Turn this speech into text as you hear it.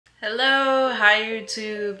Hello, hi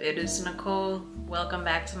YouTube, it is Nicole. Welcome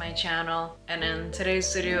back to my channel. And in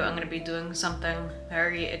today's video, I'm going to be doing something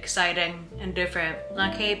very exciting and different.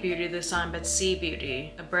 Not K-Beauty this time, but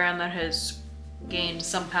C-Beauty, a brand that has gained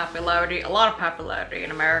some popularity, a lot of popularity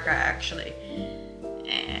in America actually.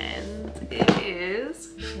 And it is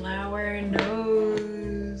Flower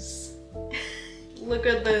Knows. Look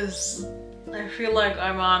at this. I feel like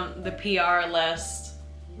I'm on the PR list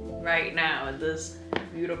right now with this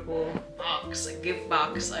beautiful box, a gift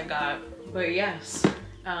box I got. But yes,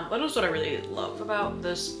 that is what I really love about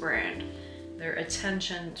this brand. Their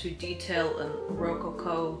attention to detail in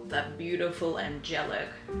Rococo, that beautiful angelic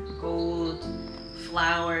gold,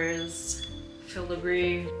 flowers,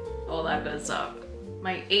 filigree, all that good stuff.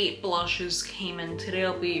 My 8 blushes came in. Today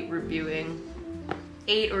I'll be reviewing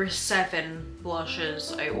 8 or 7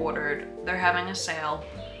 blushes I ordered. They're having a sale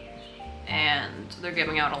and they're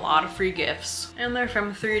giving out a lot of free gifts. And they're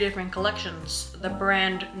from 3 different collections. The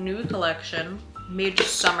brand new collection,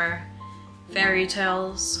 Midsummer,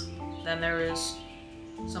 Fairytails. Then there is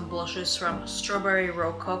some blushes from Strawberry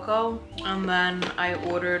Rococo. And then I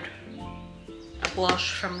ordered a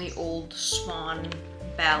blush from the old Swan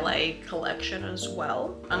Ballet collection as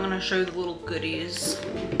well. I'm gonna show you the little goodies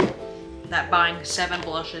that buying 7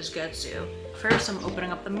 blushes gets you. First, I'm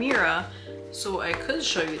opening up the mirror so I could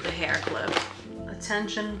show you the hair clip.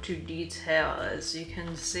 Attention to detail, as you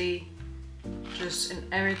can see, just in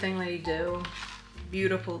everything they do.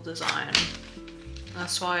 Beautiful design.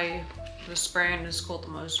 That's why this brand is called the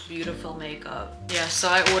most beautiful makeup. Yeah, so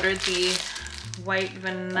I ordered the white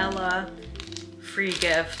vanilla free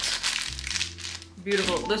gift.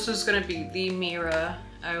 Beautiful. This is gonna be the mirror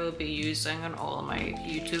I will be using in all of my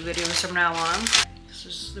YouTube videos from now on. This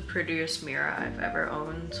is the prettiest mirror I've ever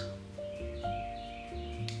owned.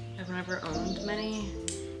 I've never owned many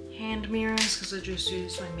hand mirrors because I just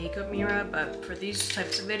use my makeup mirror, but for these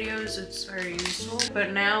types of videos it's very useful.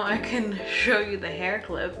 But now I can show you the hair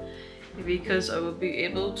clip because I will be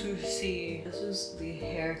able to see. This is the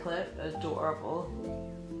hair clip. Adorable.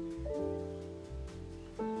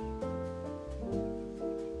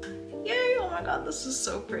 Yay! Oh my god, this is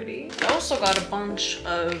so pretty. I also got a bunch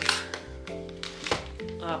of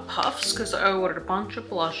puffs because I ordered a bunch of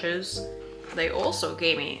blushes. They also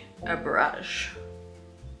gave me a brush.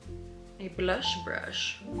 A blush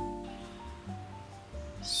brush.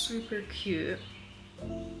 Super cute.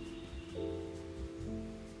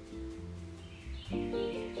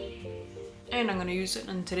 And I'm gonna use it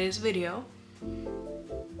in today's video.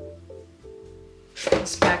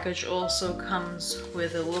 This package also comes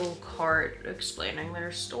with a little card explaining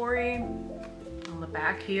their story on the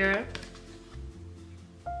back here.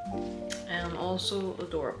 And also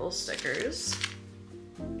adorable stickers.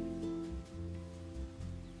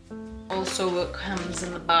 Also what comes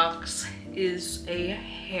in the box is a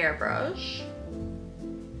hairbrush.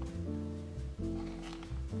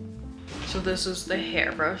 So this is the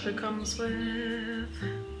hairbrush it comes with.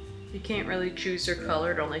 You can't really choose your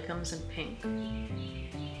color, it only comes in pink.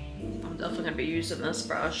 I'm definitely gonna be using this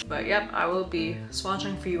brush. But yep, I will be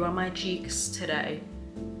swatching for you on my cheeks today.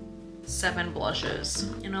 7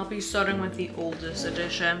 blushes. And I'll be starting with the oldest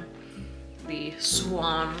edition, the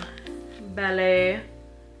Swan Ballet.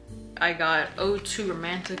 I got B02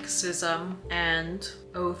 Romanticism and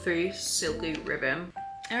B03 Silky Ribbon.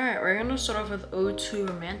 Alright, we're gonna start off with B02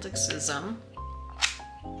 Romanticism.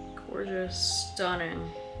 Gorgeous, stunning.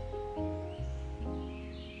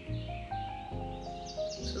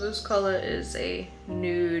 So this color is a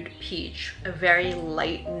nude peach, a very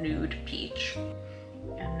light nude peach.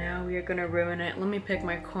 And now we are gonna ruin it. Let me pick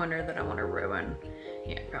my corner that I want to ruin.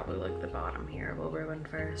 Yeah, probably like the bottom here we'll ruin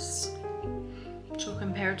first. So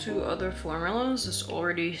compared to other formulas, this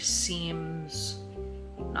already seems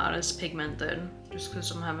not as pigmented, just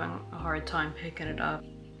because I'm having a hard time picking it up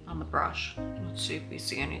on the brush. Let's see if we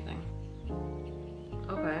see anything.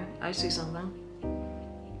 Okay, I see something.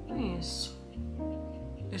 Nice.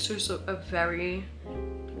 It's just a very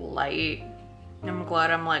light. I'm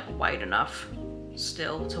glad I'm like white enough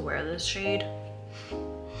still to wear this shade.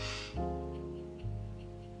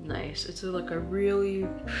 Nice. It's like a really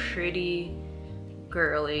pretty,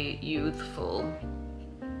 girly, youthful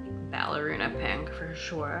ballerina pink for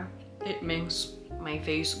sure. It makes my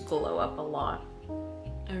face glow up a lot.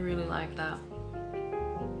 I really like that.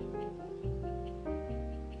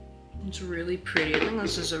 It's really pretty. I think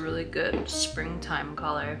this is a really good springtime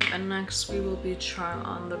color. And next we will be trying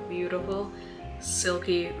on the beautiful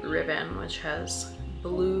Silky Ribbon, which has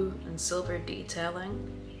blue and silver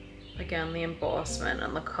detailing. Again, the embossment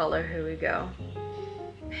and the color, here we go.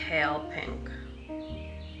 Pale pink.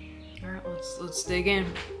 Alright, let's dig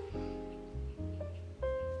in.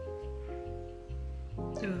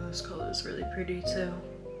 This color is really pretty too.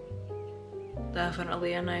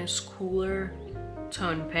 Definitely a nice cooler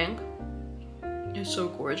tone pink. It's so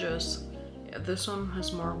gorgeous. Yeah, this one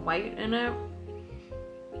has more white in it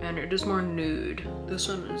and it is more nude. This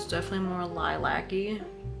one is definitely more lilac-y.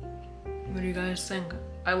 What do you guys think?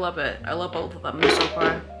 I love it. I love both of them so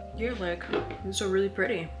far. Yeah, like, these are really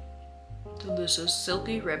pretty. So this is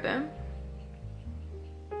Silky Ribbon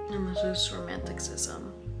and this is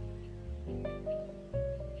Romanticism.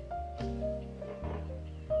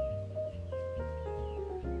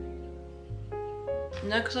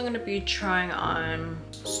 Next I'm going to be trying on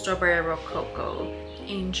Strawberry Rococo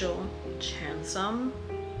Angel Chanson.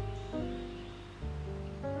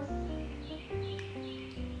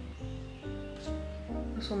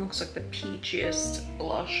 This one looks like the peachiest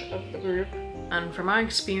blush of the group. And from my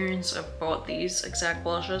experience, I've bought these exact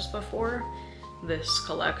blushes before, this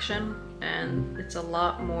collection, and it's a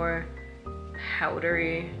lot more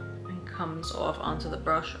powdery and comes off onto the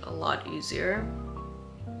brush a lot easier.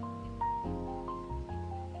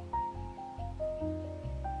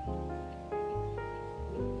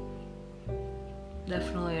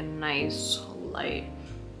 Definitely a nice light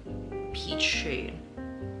peach shade.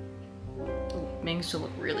 It makes it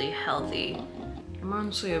look really healthy.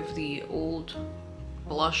 Reminds me of the old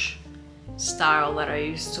blush style that I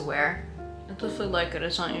used to wear. I definitely like it.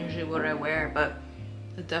 It's not usually what I wear, but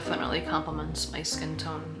it definitely complements my skin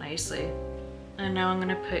tone nicely. And now I'm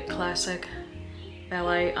gonna put Classic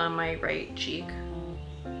Ballet on my right cheek.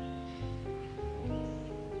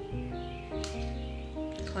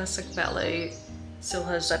 Classic Ballet still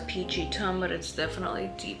has that peachy tone, but it's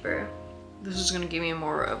definitely deeper. This is gonna give me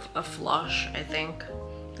more of a flush, I think.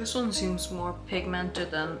 This one seems more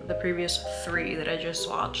pigmented than the previous three that I just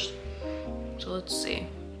swatched. So let's see.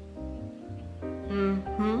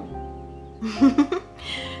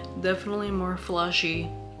 Definitely more flushy.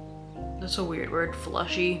 That's a weird word,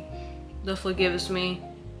 flushy. Definitely gives me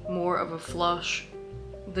more of a flush.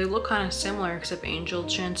 They look kind of similar, except Angel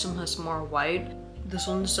Chanson has more white. This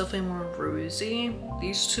one's definitely more rosy.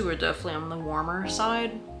 These two are definitely on the warmer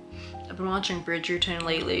side. I've been watching Bridgerton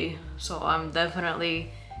lately, so I'm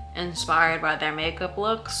definitely inspired by their makeup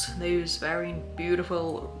looks. They use very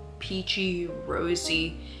beautiful, peachy,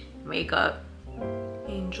 rosy makeup.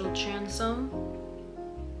 Angel Chanson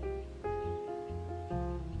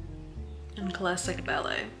and Classic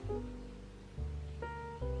Ballet.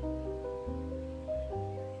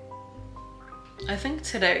 I think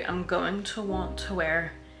today I'm going to want to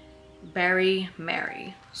wear Berry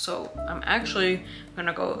Mary. So I'm actually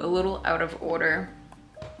gonna go a little out of order.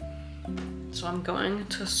 So I'm going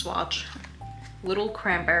to swatch Little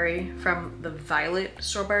Cranberry from the Violet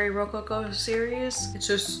Strawberry Rococo series. It's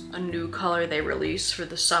just a new color they released for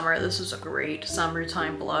the summer. This is a great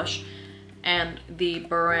summertime blush. And the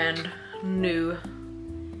brand new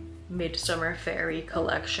Midsummer Fairy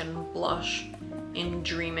Collection blush in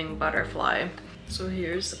Dreaming Butterfly. So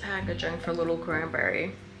here's the packaging for Little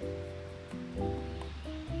Cranberry.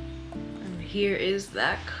 And here is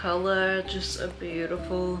that color, just a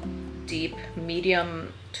beautiful deep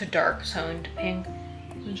medium to dark toned pink,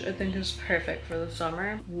 which I think is perfect for the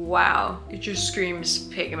summer. Wow, it just screams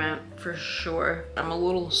pigment for sure. I'm a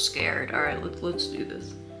little scared. All right, let's do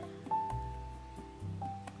this.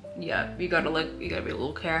 Yeah, you gotta be a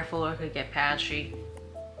little careful or it could get patchy.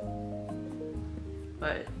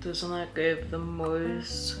 But doesn't that give the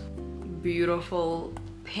most beautiful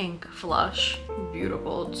pink flush?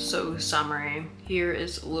 Beautiful, it's so summery. Here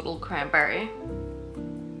is Little Cranberry.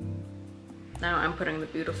 Now I'm putting the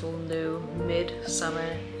beautiful new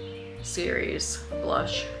Midsummer series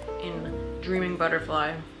blush in Dreaming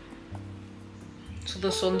Butterfly. So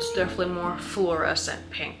this one's definitely more fluorescent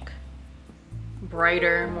pink.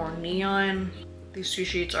 Brighter, more neon. These two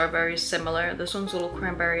shades are very similar. This one's Little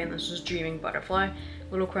Cranberry and this is Dreaming Butterfly.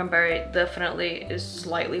 Little Cranberry definitely is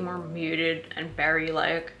slightly more muted and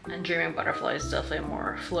berry-like, and Dreaming Butterfly is definitely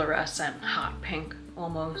more fluorescent, hot pink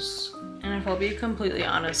almost. And if I'll be completely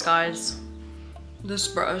honest, guys, this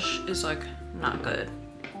brush is like not good,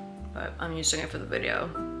 but I'm using it for the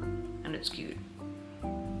video and it's cute.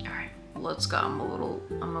 All right, let's go. I'm a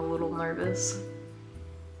little nervous.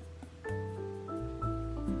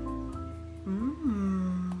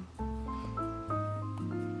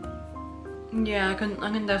 Yeah, I can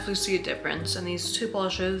definitely see a difference in these two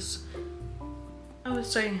blushes. I would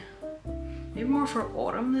say maybe more for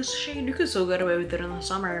autumn, this shade. You could still get away with it in the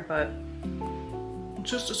summer, but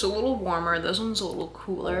it's a little warmer. This one's a little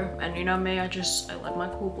cooler, and you know me, I like my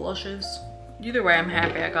cool blushes. Either way, I'm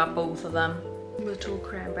happy I got both of them. Little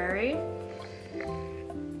Cranberry,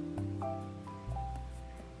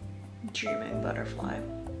 Dreaming Butterfly.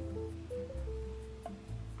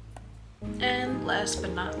 And last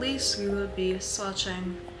but not least, we will be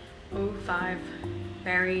swatching 05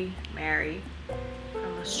 Very Merry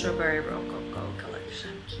from the Strawberry Rococo collection.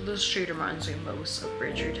 So this shade reminds me most of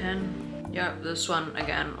Bridgerton. Yeah, this one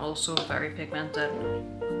again also very pigmented.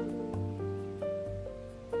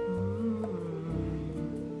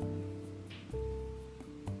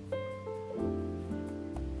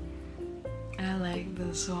 I like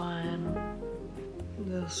this one.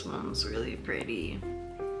 This one's really pretty.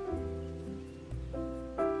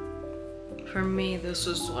 For me, this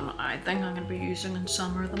is one I think I'm gonna be using in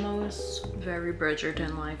summer the most. Very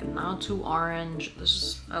Bridgerton-like, not too orange.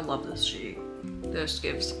 I love this shade. This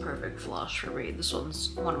gives the perfect flush for me. This one's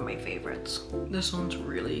one of my favorites. This one's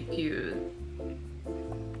really cute.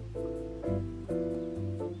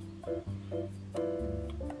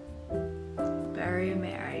 Very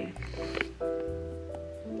Merry.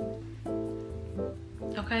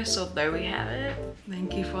 Okay, so there we have it.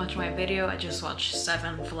 Thank you for watching my video. I just watched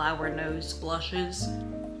 7 Flower Knows blushes.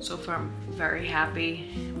 So far I'm very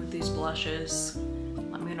happy with these blushes.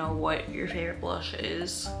 Let me know what your favorite blush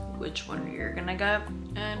is, which one you're gonna get,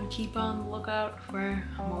 and keep on the lookout for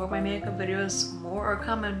more of my makeup videos. More are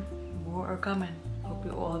coming. More are coming. Hope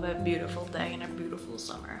you all have a beautiful day and a beautiful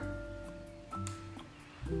summer.